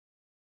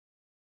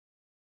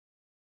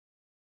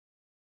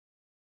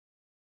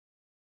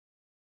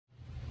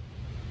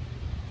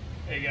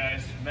Hey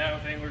guys, Matt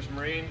with Anglers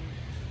Marine.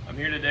 I'm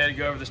here today to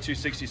go over this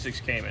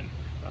 266 Cayman.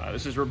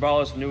 This is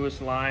Robalo's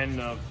newest line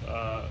of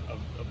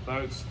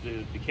boats.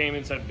 The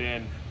Caymans have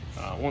been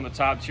one of the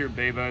top tier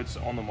bay boats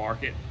on the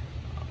market.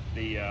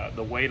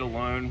 The weight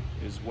alone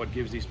is what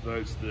gives these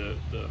boats the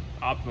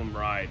optimum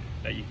ride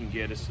that you can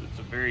get. It's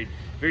a very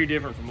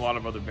different from a lot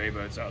of other bay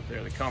boats out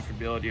there. The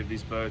comfortability of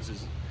these boats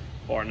is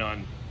bar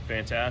none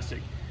fantastic.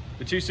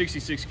 The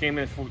 266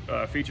 Cayman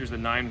features the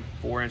 9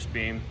 4-inch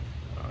beam.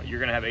 You're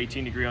going to have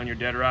 18 degree on your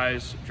dead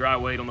rise. Dry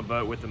weight on the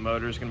boat with the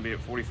motor is going to be at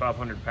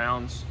 4,500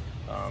 pounds.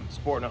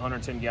 Sporting a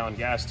 110-gallon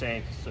gas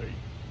tank, so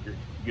you're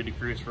good to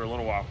cruise for a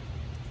little while.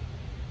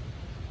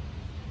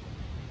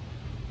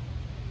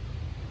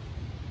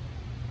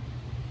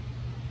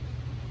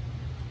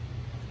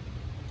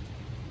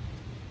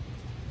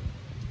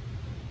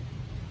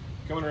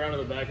 Coming around to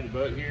the back of the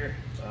boat here,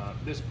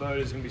 this boat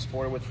is going to be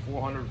sported with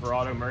 400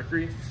 Verado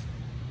Mercury.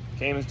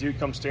 Caymans do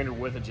come standard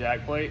with a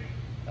jack plate.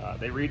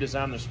 They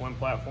redesigned their swim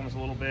platforms a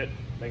little bit,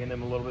 making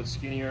them a little bit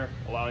skinnier,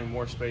 allowing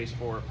more space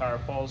for power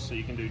poles, so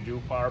you can do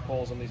dual power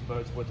poles on these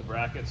boats with the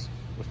brackets,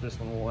 which this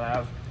one will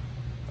have.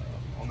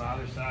 On the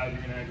other side,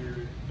 you're going to have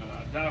your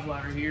dive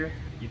ladder here.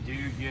 You do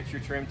get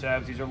your trim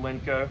tabs. These are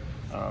Lenco.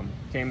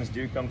 Caymans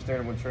do come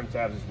standard with trim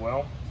tabs as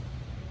well.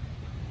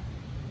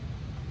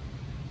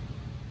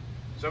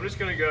 So I'm just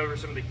going to go over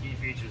some of the key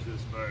features of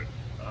this boat.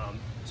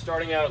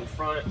 Starting out in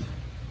front,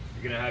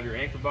 you're going to have your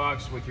anchor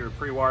box with your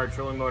pre-wired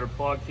trolling motor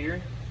plug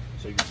here.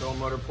 So your trolling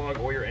motor plug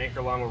or your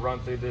anchor line will run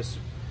through this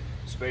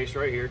space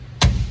right here.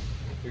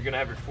 You're going to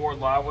have your forward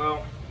live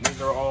well.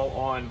 These are all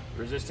on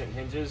resistant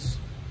hinges,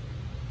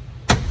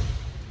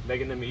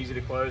 making them easy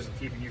to close and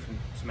keeping you from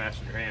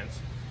smashing your hands.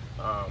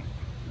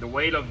 The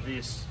weight of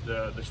this,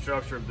 the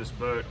structure of this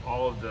boat,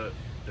 all of the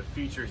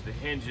features, the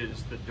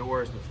hinges, the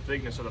doors, the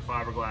thickness of the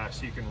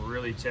fiberglass, you can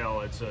really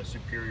tell it's a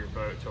superior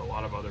boat to a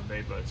lot of other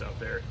bay boats out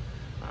there.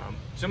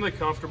 Some of the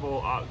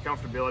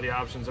comfortability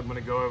options I'm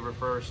going to go over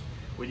first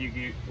with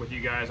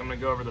you guys. I'm going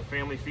to go over the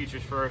family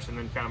features first and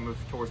then kind of move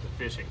towards the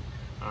fishing.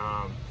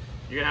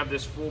 You're going to have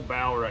this full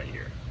bow right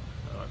here.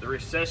 The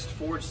recessed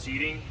forward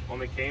seating on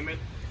the Cayman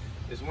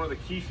is one of the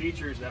key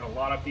features that a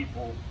lot of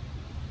people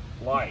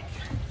like.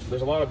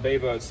 There's a lot of bay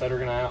boats that are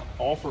going to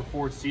offer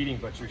forward seating,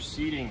 but your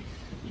seating,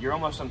 you're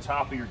almost on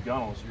top of your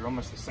gunnels. You're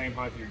almost the same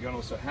height of your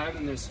gunnels. So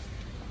having this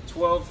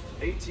 12,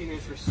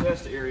 18-inch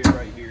recessed area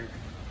right here,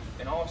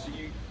 and also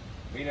you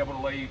being able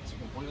to lay to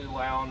completely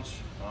lounge,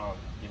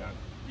 you know,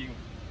 you can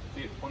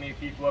fit plenty of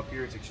people up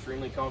here. It's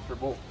extremely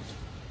comfortable.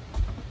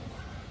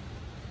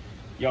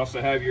 You also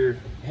have your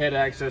head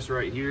access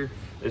right here.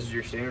 This is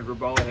your standard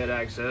Robalo head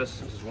access.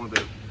 This is one of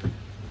the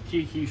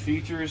key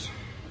features.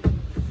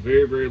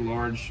 Very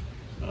large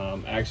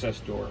access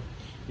door.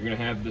 You're going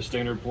to have the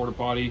standard porta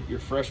potty. Your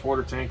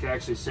freshwater tank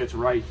actually sits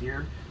right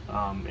here,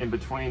 in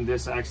between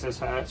this access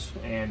hatch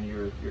and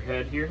your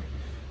head here.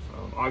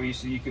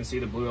 Obviously, you can see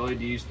the blue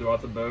LEDs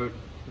throughout the boat,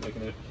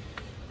 making it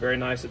very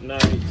nice at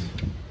night.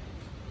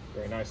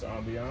 Very nice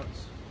ambiance.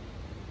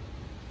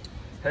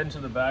 Heading to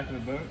the back of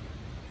the boat.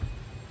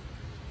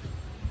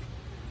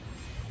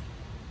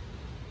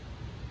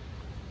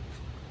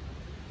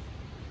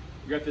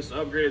 We got this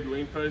upgraded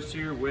lean post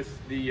here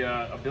with the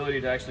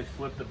ability to actually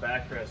flip the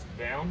backrest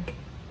down.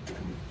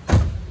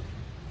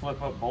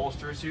 Flip up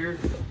bolsters here.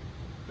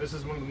 This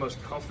is one of the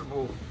most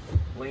comfortable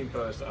lean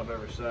posts I've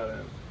ever sat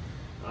in.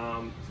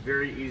 It's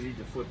very easy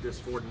to flip this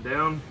forward and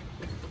down.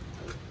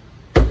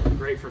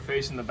 Great for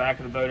facing the back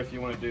of the boat if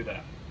you want to do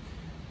that.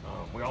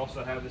 We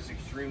also have this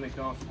extremely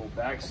comfortable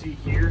back seat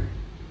here.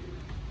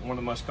 One of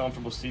the most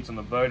comfortable seats on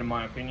the boat in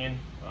my opinion.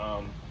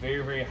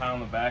 Very high on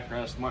the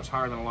backrest, much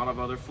higher than a lot of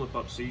other flip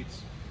up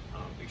seats.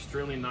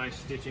 Extremely nice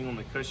stitching on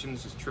the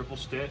cushions, is triple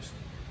stitched.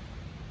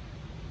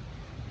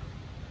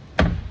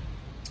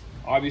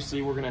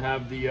 Obviously we're going to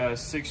have the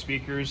 6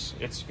 speakers.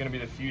 It's going to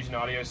be the Fusion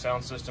audio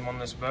sound system on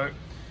this boat.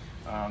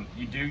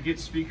 You do get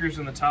speakers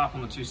in the top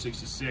on the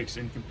 266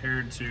 and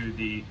compared to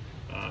the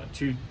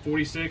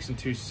 246 and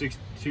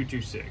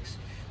 226.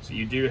 So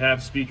you do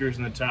have speakers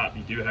in the top.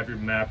 You do have your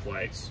map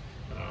lights.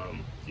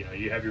 You know,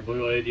 you have your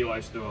blue LED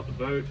lights throughout the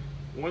boat.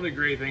 One of the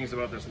great things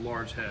about this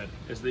large head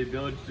is the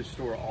ability to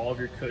store all of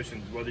your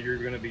cushions, whether you're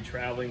going to be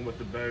traveling with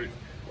the boat,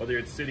 whether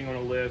it's sitting on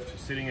a lift,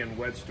 sitting in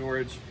wet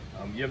storage.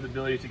 You have the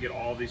ability to get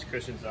all of these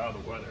cushions out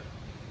of the weather.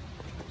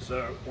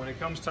 So when it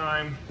comes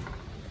time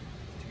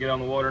to get on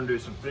the water and do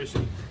some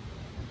fishing,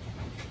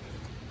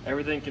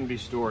 everything can be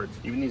stored.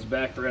 Even these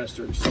backrests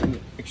are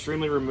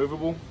extremely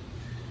removable,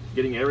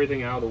 getting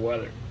everything out of the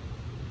weather.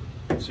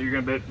 So you're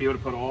going to be able to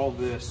put all of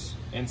this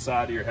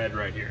inside of your head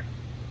right here.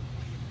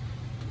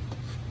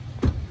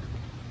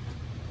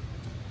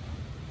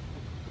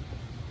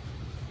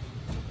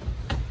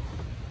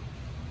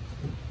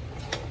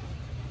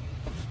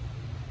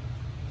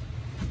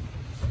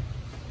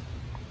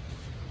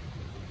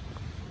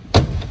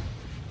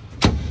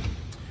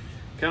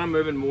 Kind of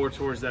moving more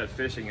towards that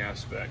fishing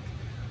aspect.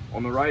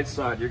 On the right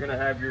side, you're going to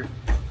have your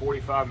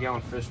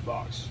 45-gallon fish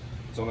box.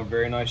 It's on a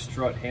very nice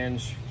strut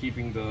hinge,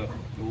 keeping the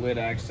lid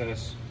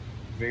access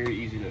very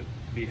easy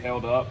be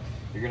held up.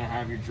 You're gonna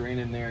have your drain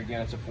in there.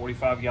 Again, it's a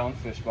 45-gallon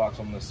fish box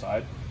on this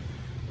side.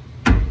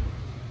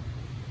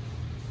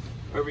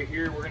 Over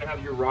here, we're gonna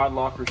have your rod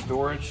locker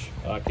storage,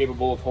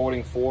 capable of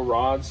holding 4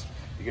 rods.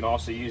 You can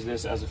also use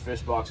this as a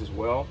fish box as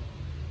well.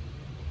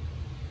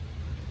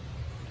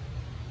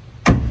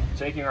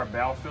 Taking our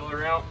bow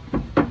filler out,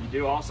 you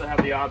do also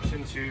have the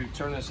option to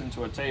turn this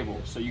into a table.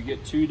 So you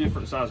get 2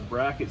 different size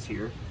brackets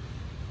here.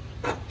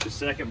 The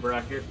second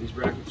bracket, these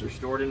brackets are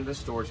stored in the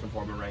storage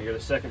compartment right here.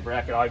 The second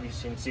bracket,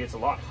 obviously you can see it's a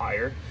lot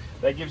higher.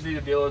 That gives you the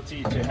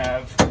ability to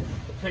have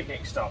a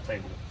picnic style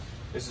table.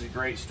 This is a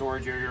great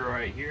storage area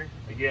right here.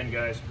 Again,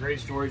 guys, great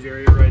storage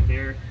area right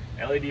there.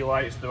 LED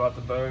lights throughout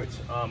the boat.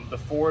 The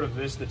Ford of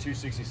this, the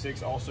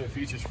 266, also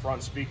features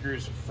front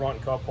speakers,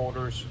 front cup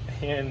holders,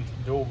 and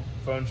dual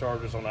phone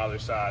chargers on either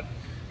side.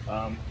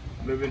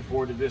 Moving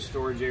forward to this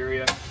storage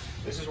area,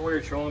 this is where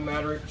your trolling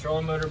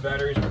motor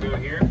batteries will go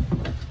here.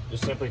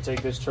 Just simply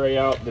take this tray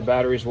out. The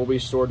batteries will be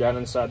stored down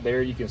inside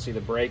there. You can see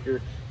the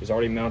breaker is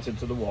already mounted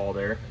to the wall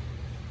there.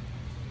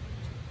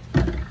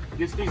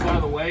 Gets these out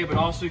of the way, but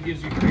also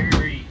gives you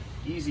very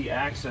easy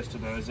access to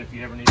those if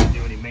you ever need to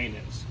do any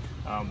maintenance.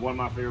 One of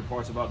my favorite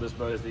parts about this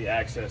boat is the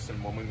access,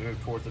 and when we move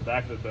towards the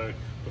back of the boat,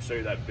 we'll show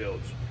you that bilge.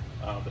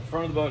 The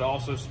front of the boat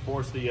also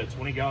supports the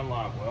 20-gallon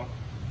live well.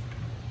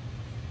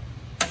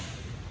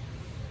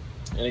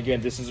 And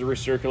again, this is a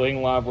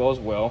recirculating live well as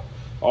well.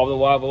 All the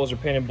live wells are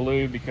painted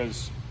blue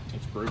because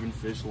it's proven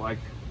fish like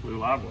blue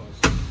live wells.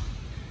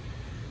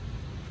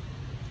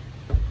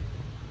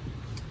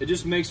 It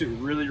just makes it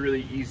really,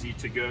 really easy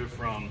to go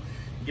from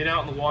get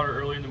out in the water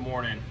early in the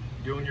morning,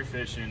 doing your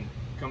fishing,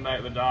 come back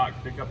to the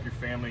dock, pick up your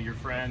family, your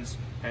friends,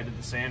 head to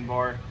the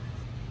sandbar.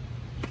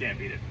 You can't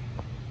beat it.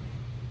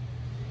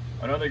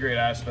 Another great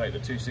aspect the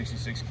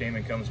 266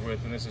 Cayman comes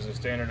with, and this is a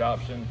standard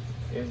option,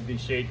 is the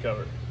shade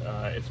cover.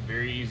 It's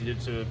very easy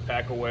to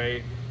pack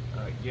away.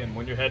 Again,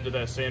 when you're headed to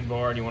that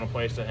sandbar and you want a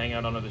place to hang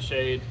out under the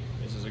shade,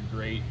 this is a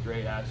great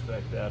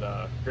aspect,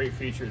 great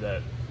feature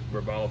that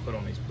Robalo put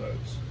on these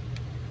boats.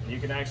 You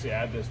can actually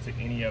add this to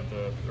any of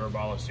the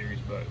Robalo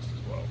series boats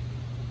as well.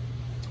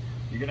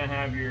 You're gonna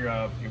have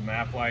your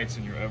map lights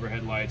and your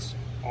overhead lights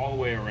all the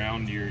way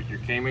around your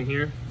Cayman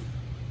here.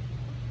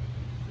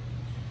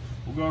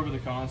 We'll go over the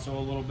console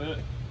a little bit.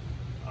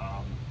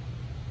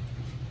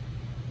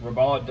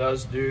 Robalo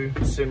does do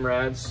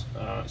Simrads.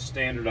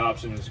 Standard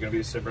option is gonna be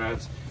the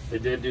Simrads. They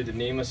did do the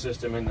NEMA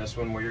system in this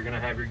one, where you're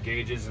gonna have your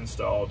gauges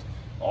installed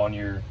on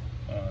your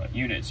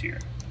units here,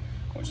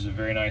 which is a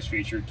very nice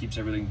feature. It keeps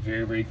everything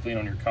very clean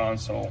on your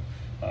console.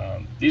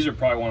 These are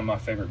probably one of my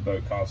favorite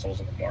boat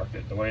consoles in the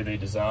market. The way they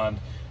designed,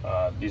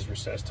 these were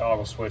as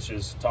toggle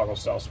switches, toggle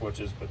style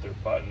switches, but they're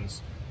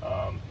buttons.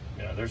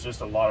 You know, there's just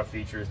a lot of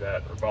features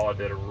that Robalo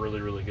did a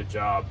really good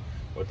job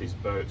with these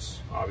boats.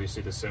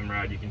 Obviously the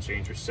Simrad, you can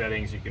change your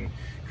settings, you can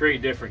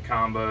create different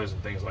combos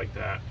and things like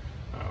that,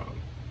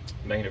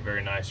 making it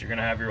very nice. You're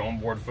gonna have your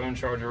onboard phone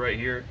charger right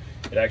here.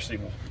 It actually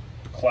will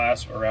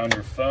clasp around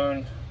your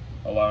phone,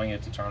 allowing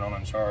it to turn on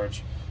and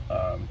charge.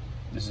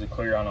 This is a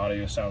clear on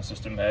audio sound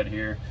system head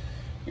here.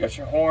 You got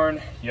your horn.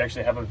 You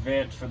actually have a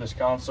vent for this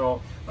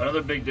console.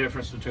 Another big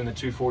difference between the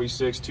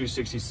 246,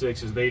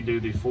 266 is they do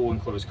the full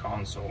enclosed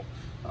console.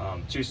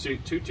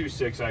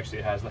 226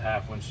 actually has the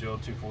half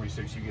windshield.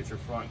 246 you get your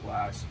front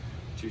glass.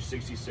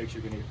 266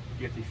 you're going to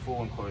get the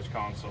full enclosed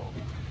console.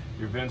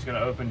 Your vent's going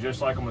to open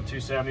just like on the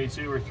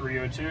 272 or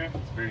 302.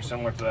 It's very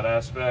similar to that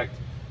aspect.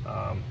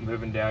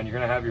 Moving down, you're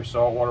going to have your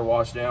saltwater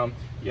wash down.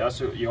 You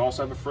also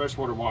have a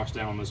freshwater wash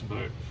down on this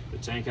boat. The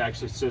tank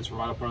actually sits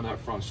right up under that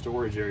front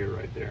storage area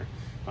right there.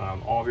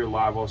 All of your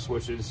live well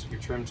switches, your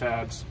trim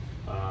tabs.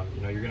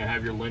 You know, you're going to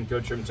have your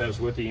Lenco trim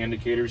tabs with the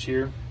indicators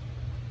here.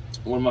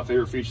 One of my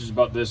favorite features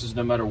about this is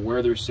no matter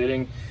where they're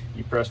sitting,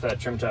 you press that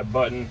trim tab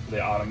button, they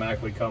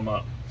automatically come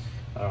up.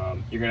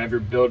 You're gonna have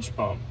your bilge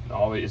pump.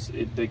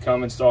 They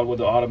come installed with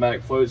the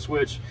automatic float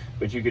switch,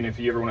 but you can, if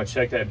you ever want to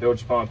check that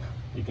bilge pump,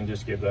 you can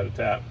just give that a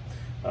tap.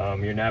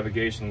 Your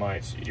navigation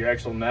lights, your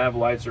actual nav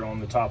lights are on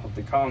the top of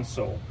the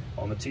console,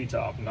 on the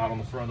T-top, not on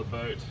the front of the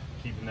boat,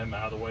 keeping them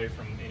out of the way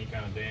from any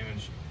kind of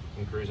damage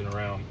when cruising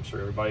around. I'm sure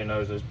everybody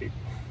knows those people.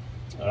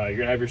 You're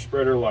gonna have your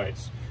spreader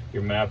lights,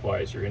 your map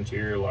lights, your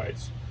interior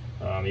lights.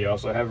 You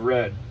also have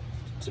red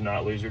to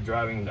not lose your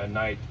driving at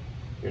night,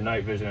 your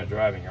night vision at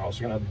driving. You're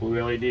also gonna have blue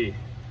LED.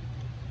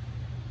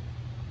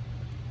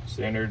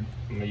 Standard,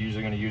 I'm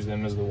usually gonna use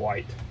them as the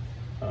white.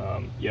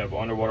 You have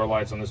underwater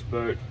lights on this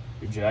boat,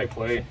 your jack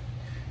plate.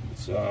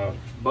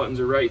 Buttons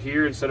are right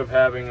here instead of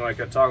having like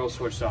a toggle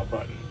switch style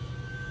button.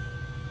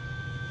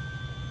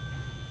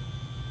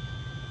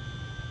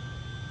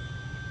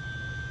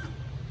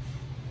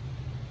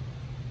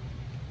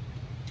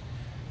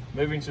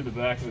 Moving to the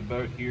back of the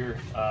boat here,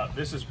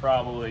 this is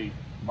probably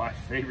my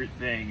favorite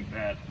thing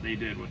that they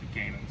did with the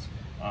Caymans.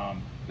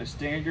 The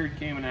standard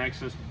Cayman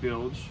access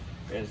bilge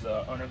is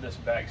under this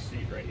back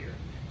seat right here.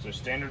 So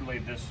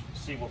standardly this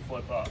seat will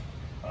flip up.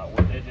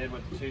 What they did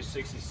with the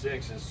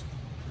 266 is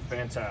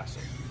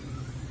fantastic.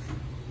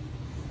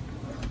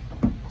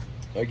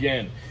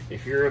 Again,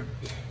 if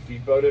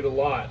you've boated a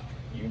lot,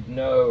 you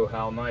know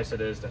how nice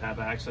it is to have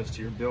access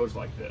to your bilge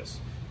like this.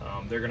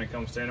 They're going to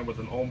come standard with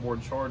an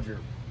onboard charger,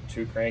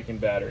 2 cranking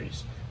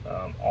batteries,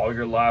 all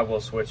your live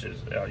well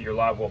switches, your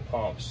live well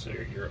pumps,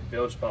 your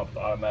bilge pump, the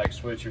automatic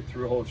switch, your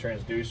through-hole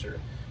transducer,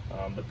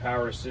 the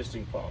power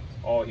assisting pump,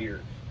 all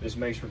here. This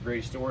makes for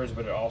great storage,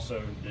 but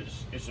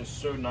it's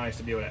just so nice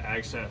to be able to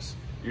access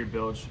your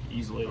bilge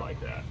easily like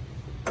that.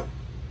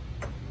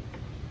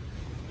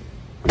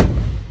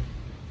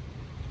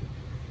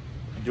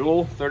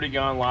 Dual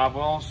 30-gallon live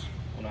wells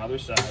on either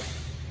side.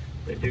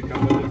 They do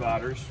come with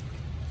dividers.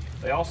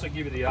 They also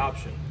give you the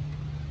option.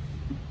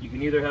 You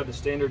can either have the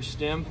standard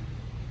stem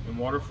and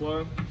water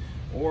flow,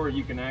 or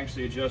you can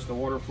actually adjust the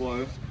water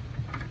flow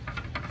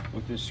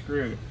with this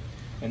screw.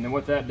 And then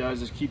what that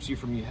does is keeps you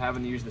from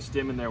having to use the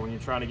stem in there when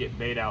you're trying to get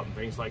bait out and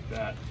things like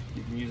that.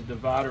 You can use a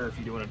divider if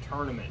you're doing a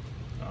tournament.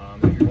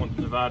 If you want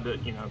to divide the,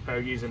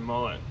 pogies and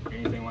mullet, or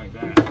anything like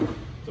that.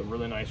 It's a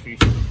really nice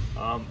feature.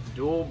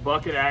 Dual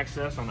bucket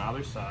access on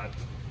either side.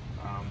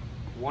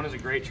 One is a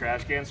great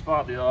trash can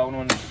spot. The other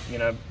one,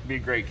 be a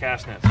great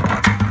cast net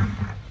spot.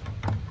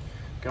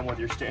 Come with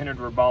your standard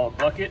Robalo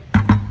bucket.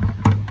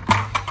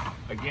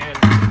 Again,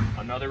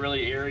 another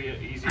really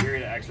easy area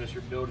to access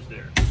your bilge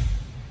there.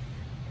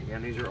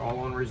 Again, these are all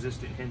on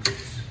resistant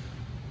hinges.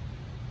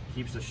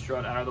 Keeps the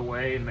strut out of the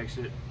way and makes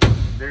it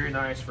very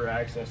nice for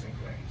accessing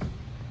things.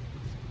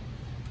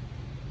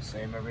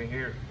 Same over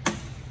here.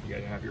 You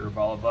gotta have your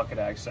Robalo bucket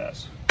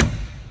access.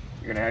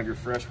 You're gonna have your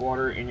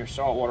freshwater and your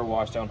saltwater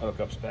washdown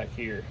hookups back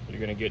here. You're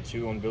gonna get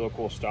 2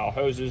 umbilical style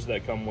hoses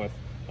that come with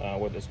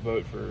this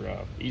boat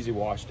for easy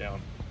washdown.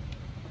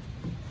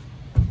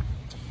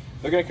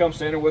 They're gonna come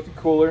standard with the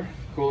cooler.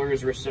 Cooler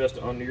is recessed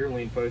under your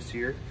lean post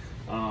here.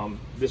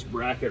 This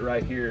bracket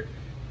right here,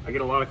 I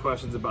get a lot of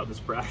questions about this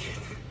bracket.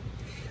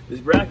 This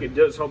bracket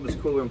does hold this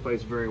cooler in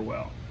place very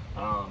well.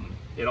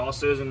 It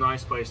also is a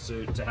nice place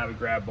to have a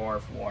grab bar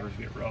if waters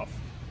get rough.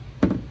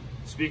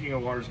 Speaking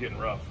of waters getting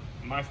rough,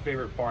 my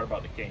favorite part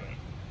about the Cayman,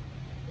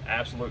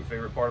 absolute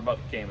favorite part about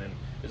the Cayman,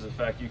 is the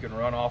fact you can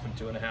run off in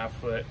 2.5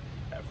 foot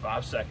at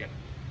 5 seconds,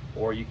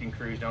 or you can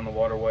cruise down the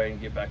waterway and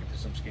get back into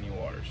some skinny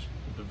waters.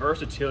 The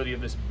versatility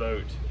of this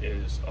boat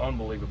is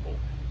unbelievable.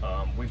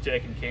 We've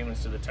taken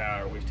Caymans to the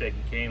tower. We've taken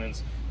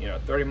Caymans,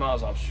 30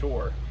 miles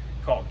offshore,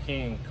 caught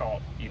king,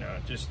 caught,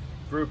 just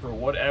grouper,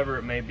 whatever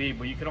it may be.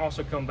 But you can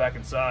also come back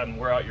inside and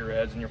wear out your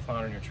heads and your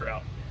flounder and your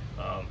trout.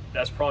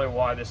 That's probably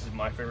why this is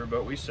my favorite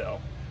boat we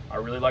sell. I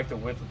really like the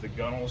width of the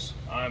gunnels.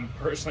 I'm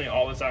personally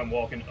all the time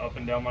walking up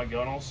and down my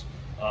gunnels.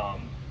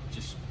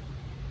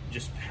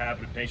 Just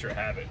habit, nature of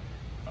habit.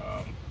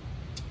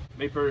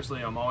 Me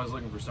personally, I'm always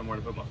looking for somewhere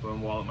to put my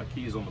phone, wallet, my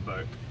keys on the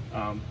boat.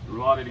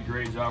 Robalo did a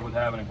great job with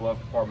having a glove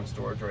compartment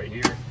storage right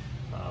here.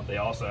 They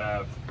also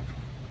have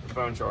the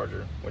phone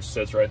charger, which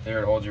sits right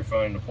there. It holds your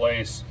phone into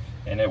place,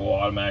 and it will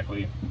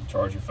automatically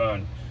charge your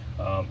phone.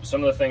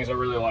 Some of the things I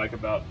really like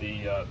about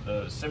the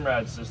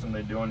Simrad system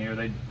they do on here,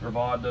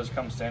 Robalo does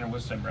come standard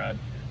with Simrad.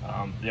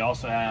 They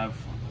also have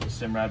the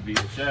Simrad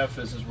VHF.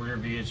 This is where your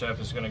VHF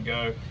is going to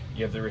go.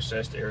 You have the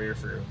recessed area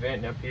for your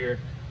vent up here.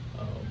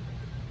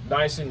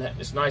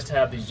 It's nice to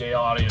have these JL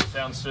Audio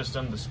sound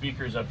system, the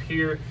speakers up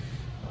here.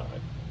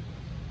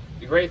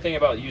 The great thing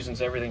about using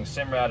everything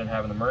Simrad and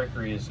having the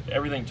Mercury is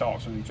everything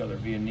talks with each other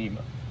via NEMA.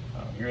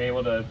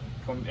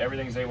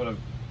 Everything's able to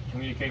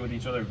communicate with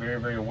each other very,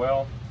 very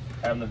well.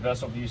 Having the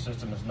vessel view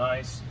system is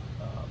nice.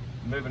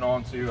 Moving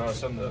on to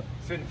some of the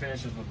fit and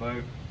finishes of the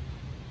boat.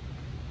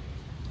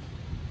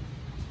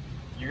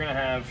 You're going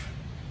to have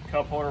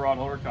cup holder, rod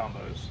holder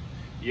combos.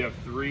 You have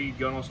 3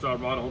 gunnel style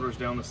rod holders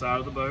down the side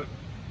of the boat.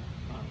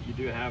 You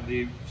do have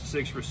the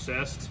 6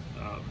 recessed,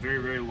 very,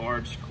 very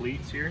large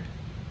cleats here.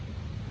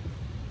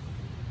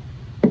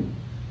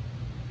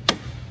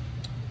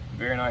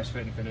 Very nice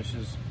fit and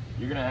finishes.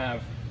 You're going to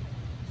have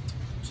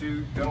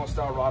 2 gunnel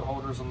style rod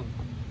holders on the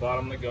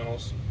bottom of the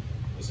gunnels.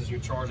 This is your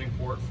charging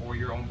port for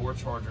your onboard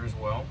charger as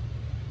well.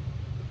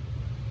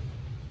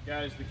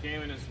 Guys, the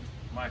Cayman is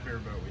my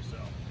favorite boat we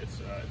sell. It's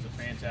a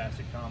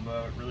fantastic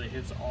combo. It really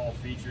hits all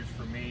features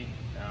for me.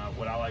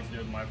 What I like to do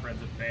with my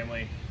friends and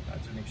family.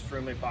 It's an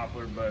extremely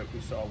popular boat.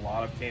 We sell a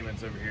lot of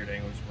Caymans over here at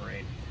English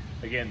Marine.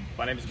 Again,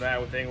 my name is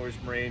Matt with English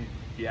Marine.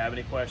 If you have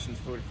any questions,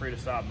 feel free to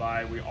stop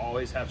by. We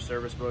always have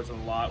service boats on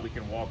the lot. We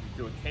can walk you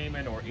through a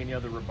Cayman or any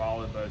other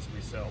Robalo boats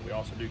we sell. We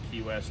also do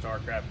Key West,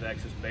 Starcraft,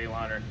 Nexus,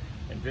 Bayliner,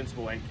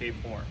 Invincible, and Cape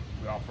Horn.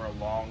 We offer a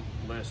long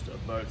list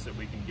of boats that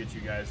we can get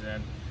you guys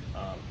in.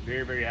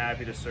 Very, very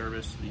happy to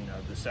service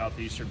the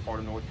southeastern part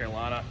of North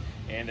Carolina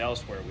and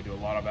elsewhere. We do a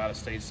lot of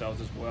out-of-state sales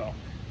as well.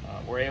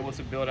 We're able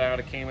to build out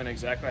a Cayman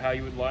exactly how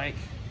you would like,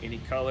 any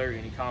color,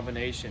 any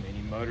combination,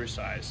 any motor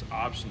size,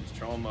 options,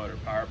 trolling motor,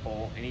 power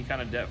pole, any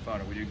kind of depth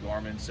funder. We do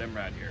Garmin,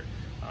 Simrad here.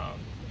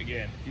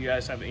 Again, if you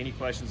guys have any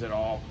questions at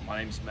all, my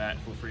name is Matt.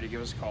 Feel free to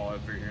give us a call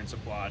if you're here in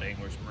supply at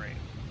English Marine.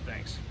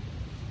 Thanks.